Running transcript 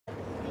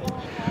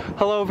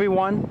Hello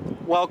everyone,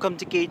 welcome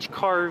to Gage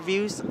Car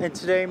Reviews, and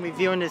today I'm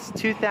reviewing this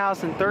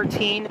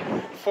 2013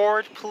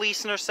 Ford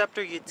Police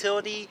Interceptor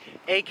Utility,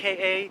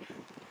 aka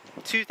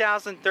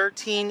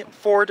 2013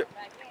 Ford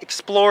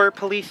Explorer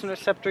Police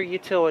Interceptor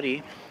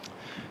Utility.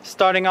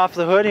 Starting off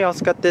the hood, you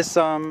also got this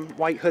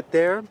white hood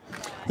there.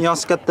 You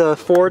also got the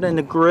Ford and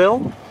the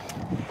grille,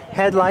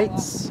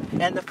 headlights,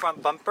 and the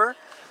front bumper.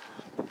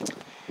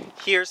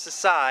 Here's the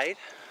side.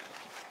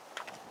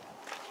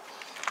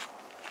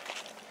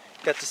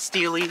 Got the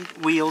steely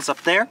wheels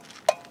up there.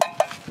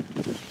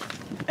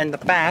 And the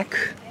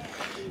back,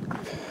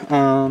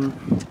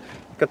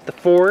 got the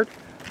Ford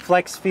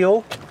Flex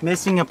Fuel,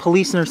 missing a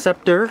Police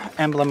Interceptor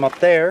emblem up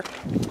there.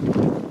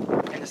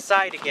 And the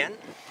side again.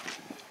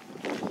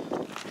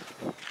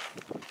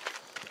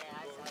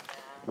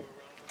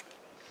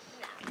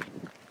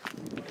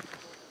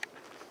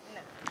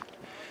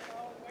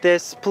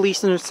 This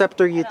Police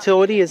Interceptor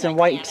Utility is in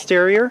white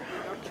exterior.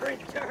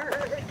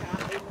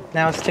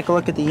 Now let's take a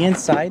look at the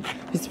inside.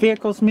 This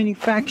vehicle is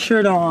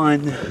manufactured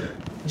on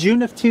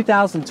June of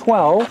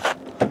 2012.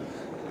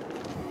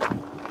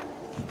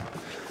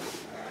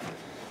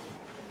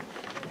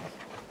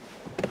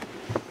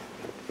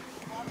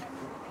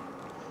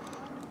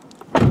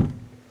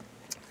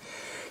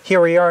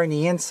 Here we are in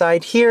the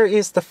inside. Here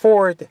is the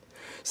Ford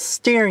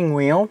steering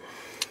wheel.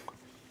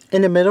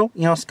 In the middle,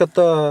 you also got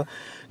the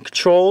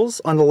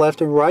controls on the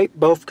left and right,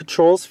 both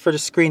controls for the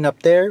screen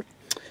up there.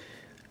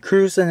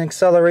 Cruise and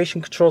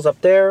acceleration controls up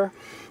there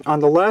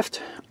on the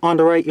left. On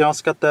the right, you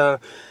also got the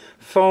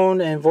phone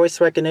and voice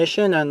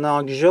recognition and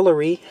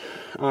auxiliary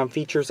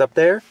features up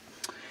there.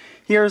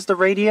 Here's the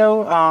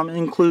radio. It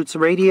includes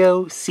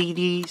radio,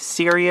 CD,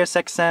 Sirius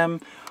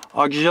XM,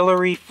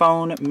 auxiliary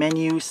phone,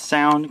 menu,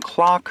 sound,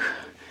 clock,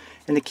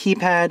 and the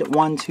keypad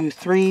 1, 2,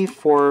 3,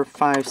 4,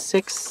 5,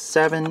 6,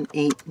 7,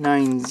 8,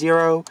 9,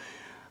 0,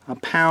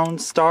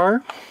 pound,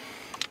 star.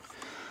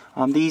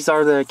 These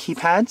are the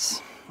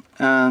keypads.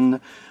 And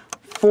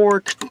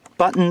 4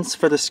 buttons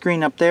for the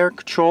screen up there,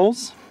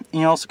 controls.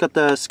 And you also got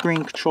the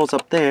screen controls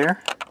up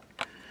there.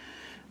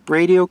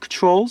 Radio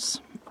controls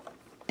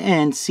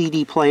and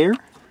CD player.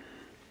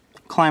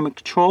 Climate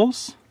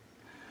controls.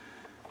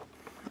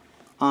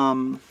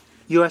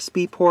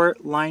 USB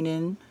port, line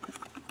in.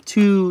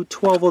 2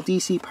 12-volt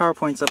DC power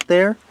points up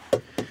there.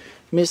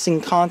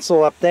 Missing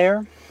console up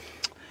there.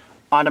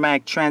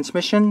 Automatic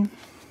transmission.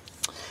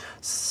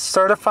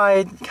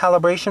 Certified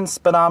calibration,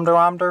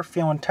 speedometer,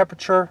 fuel and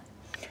temperature.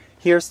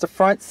 Here's the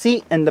front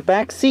seat and the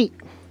back seat.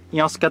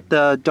 You also got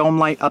the dome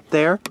light up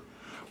there.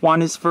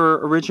 One is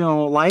for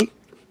original light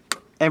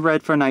and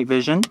red for night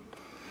vision.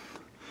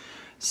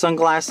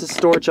 Sunglasses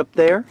storage up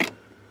there.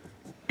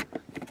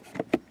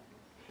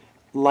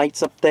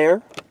 Lights up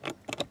there.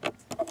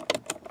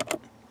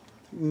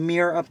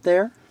 Mirror up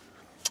there.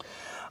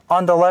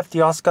 On the left,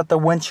 you also got the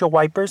windshield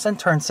wipers and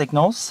turn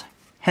signals.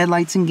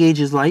 Headlights and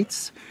gauges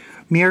lights.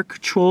 Mirror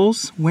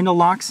controls, window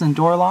locks and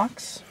door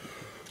locks.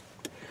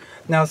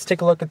 Now let's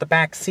take a look at the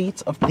back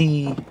seats of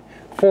the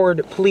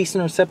Ford Police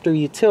Interceptor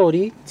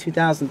Utility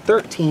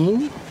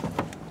 2013.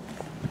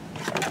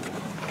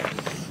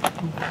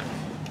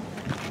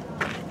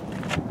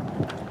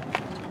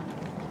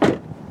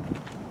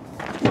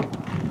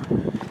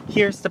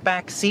 Here's the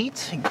back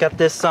seat. You got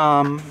this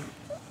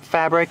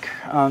fabric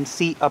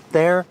seat up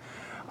there.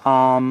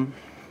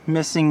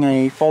 Missing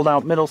a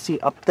fold-out middle seat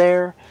up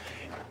there.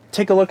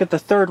 Take a look at the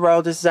third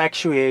row. This is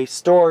actually a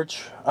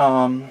storage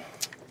up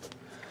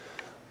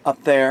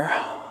there,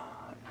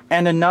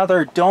 and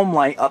another dome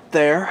light up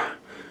there.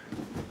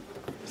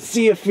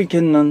 See if we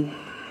can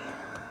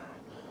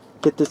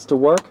get this to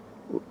work.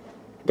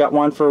 Got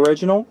one for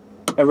original,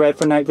 a red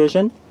for night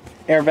vision.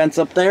 Air vents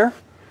up there.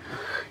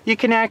 You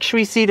can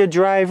actually see the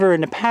driver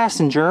and the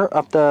passenger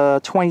of the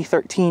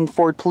 2013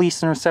 Ford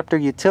Police Interceptor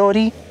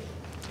Utility.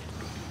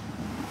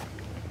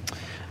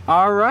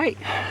 Alright,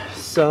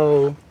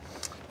 so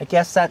I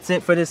guess that's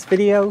it for this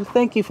video.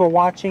 Thank you for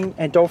watching,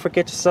 and don't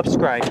forget to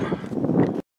subscribe.